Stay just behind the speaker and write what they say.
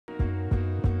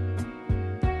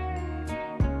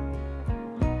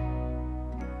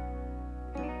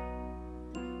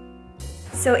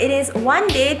So it is one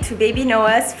day to baby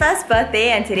Noah's first birthday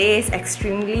and today is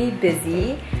extremely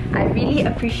busy. I really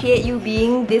appreciate you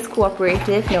being this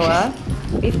cooperative, Noah.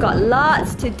 We've got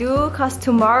lots to do because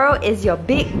tomorrow is your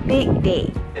big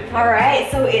day.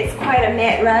 Alright, so it's quite a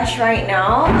mad rush right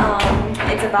now.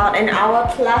 It's about an hour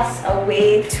plus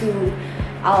away to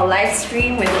our live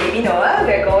stream with baby Noah.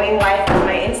 We're going live on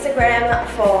my Instagram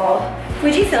for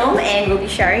Fujifilm and we'll be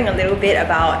sharing a little bit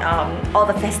about all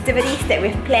the festivities that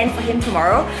we've planned for him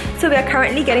tomorrow. So we are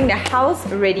currently getting the house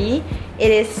ready. It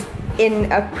is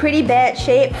in a pretty bad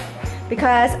shape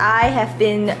because I have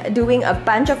been doing a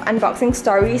bunch of unboxing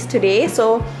stories today,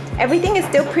 so everything is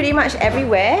still pretty much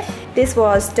everywhere. This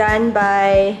was done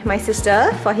by my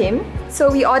sister for him.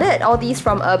 So we ordered all these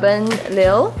from Urban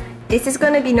Lil. This is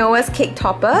gonna be Noah's cake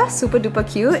topper, super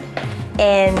duper cute.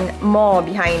 And more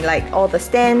behind, like all the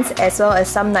stands as well as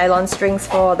some nylon strings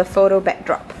for the photo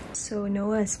backdrop. So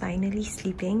Noah is finally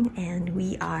sleeping and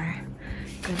we are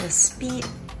gonna speed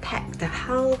pack the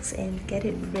house and get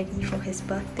it ready for his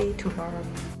birthday tomorrow.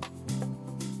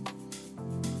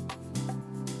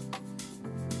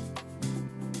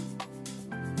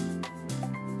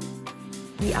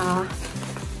 We are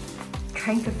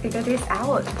trying to figure this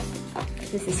out.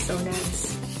 This is so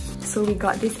nice. So we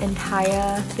got this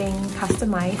entire thing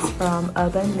customized from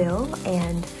Urban Lil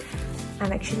and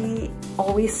I'm actually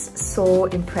always so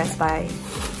impressed by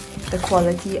the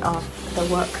quality of the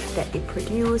work that they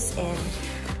produce and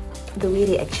the way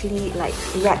they actually like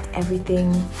wrap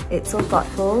everything. It's so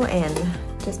thoughtful and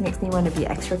just makes me want to be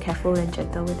extra careful and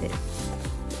gentle with it.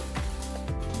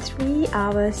 3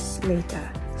 hours later,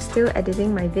 still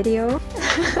editing my video.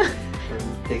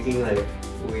 I'm taking like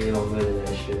way longer than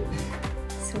I should.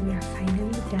 So we are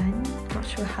finally done. Not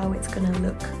sure how it's gonna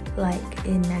look like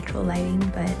in natural lighting,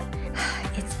 but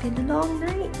it's been a long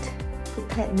night.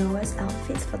 Prepared Noah's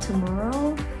outfits for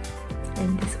tomorrow.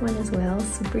 And this one as well,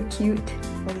 super cute.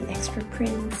 All the extra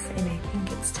prints, and I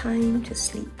think it's time to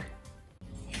sleep.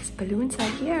 His balloons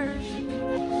are here.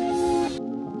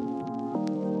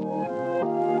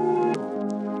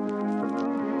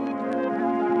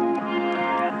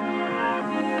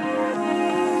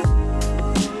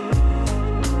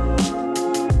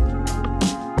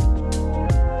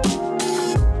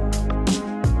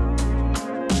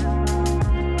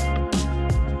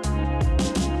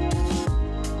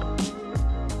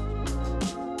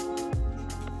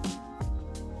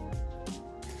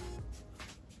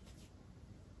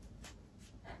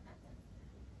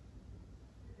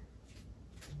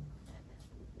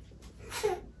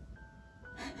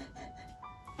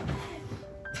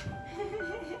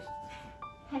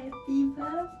 Happy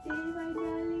birthday, my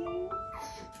darling!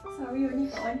 Sorry, only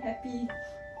got one happy.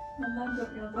 Mama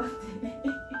broke your birthday.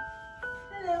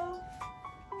 Hello!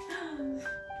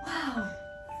 Wow!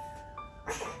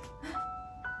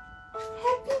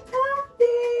 Happy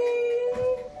birthday!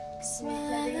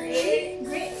 Great!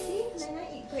 Great! See? Nana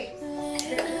eat grapes.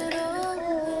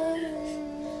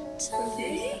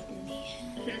 Okay.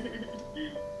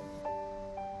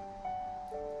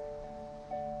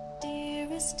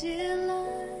 Dearest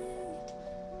delight,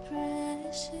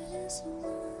 precious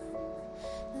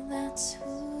one, that's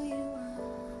who you are.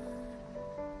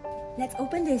 Let's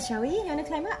open this, shall we? You wanna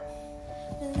climb up?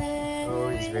 Oh,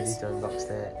 he's ready to unbox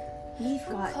that. We've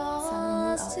got some new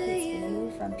outfits for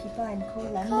you from People and Co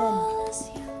London.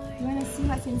 You wanna see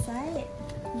what's inside?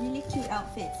 Really cute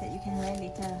outfits that you can wear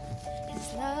later.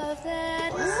 It's love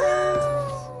that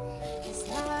is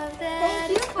love that.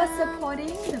 Thank you for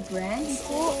supporting the brand. We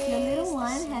hope your little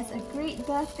one has a great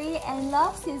birthday and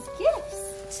loves his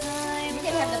gifts. You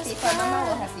can have the paper, Mama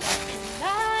will have the outfit.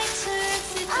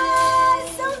 Ah,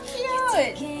 so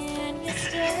cute!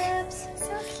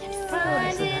 So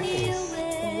cute!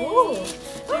 Ooh.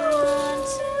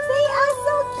 They are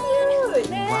so cute!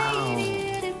 Wow!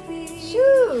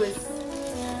 Shoes!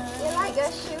 You like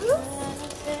your shoes?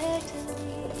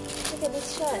 Look at this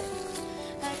shirt.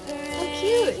 So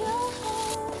cute!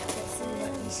 Let's see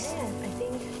what we have. I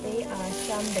think they are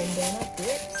some bandana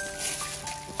grips.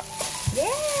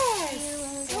 Yes!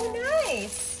 So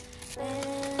nice!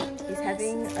 He's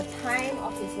having a time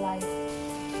of his life.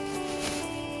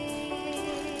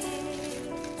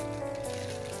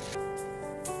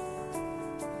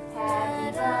 Happy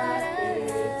birthday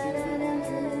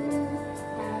to you.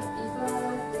 Happy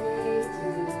birthday to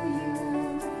you.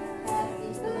 Happy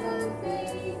birthday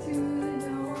to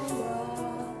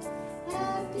Noah.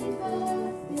 Happy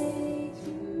birthday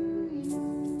to you.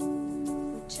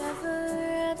 Whichever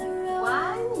the road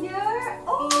 1 year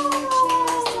old!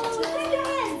 Look at your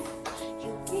hands!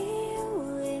 you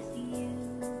will with you.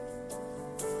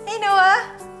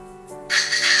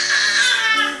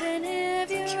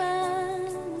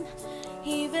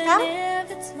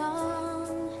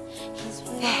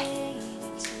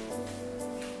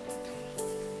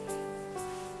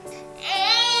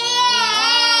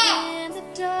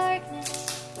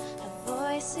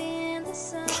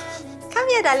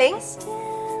 here, darling.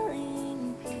 still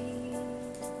in peace.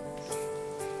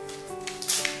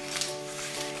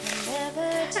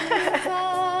 Never too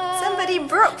far. Somebody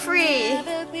broke free.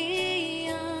 Never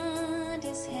beyond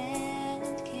his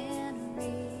hand can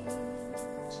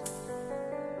reach.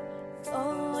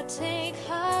 Oh, take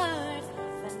heart,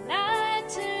 the night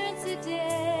turns to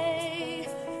day.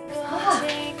 Go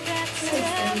take that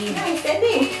step, Nice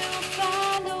standing. you'll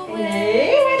find a way.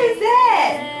 Hey, what is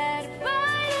that? That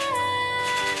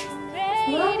bright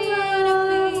and Mama,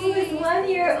 radiant who's 1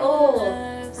 year old.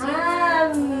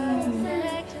 loves you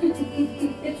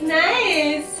perfectly. It's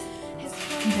nice. His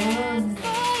plan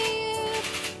for you,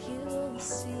 you'll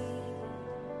see.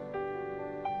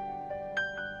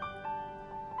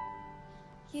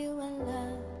 You are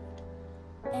loved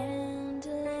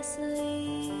endlessly.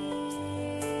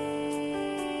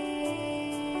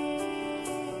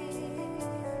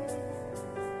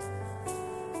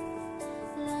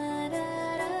 La da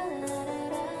da da da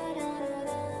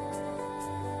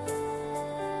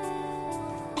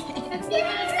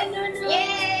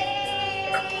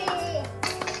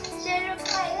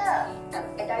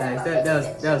Guys,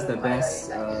 that was the best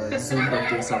Zoom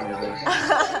birthday song ever.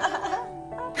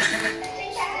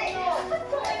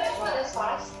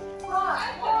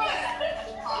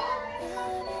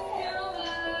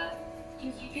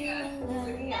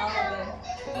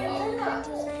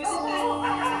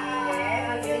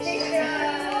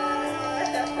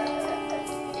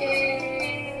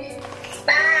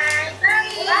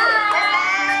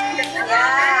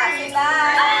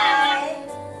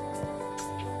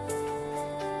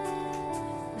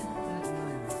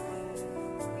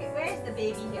 Where's the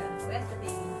baby here? Where's the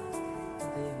baby?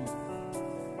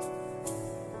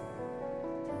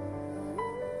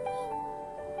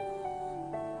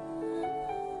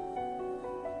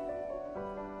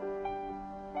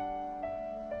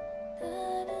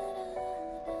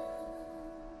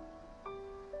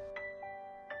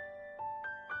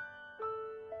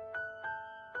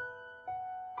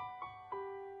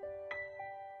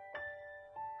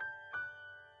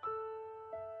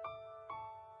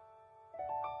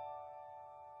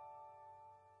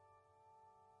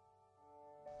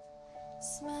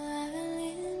 Smile.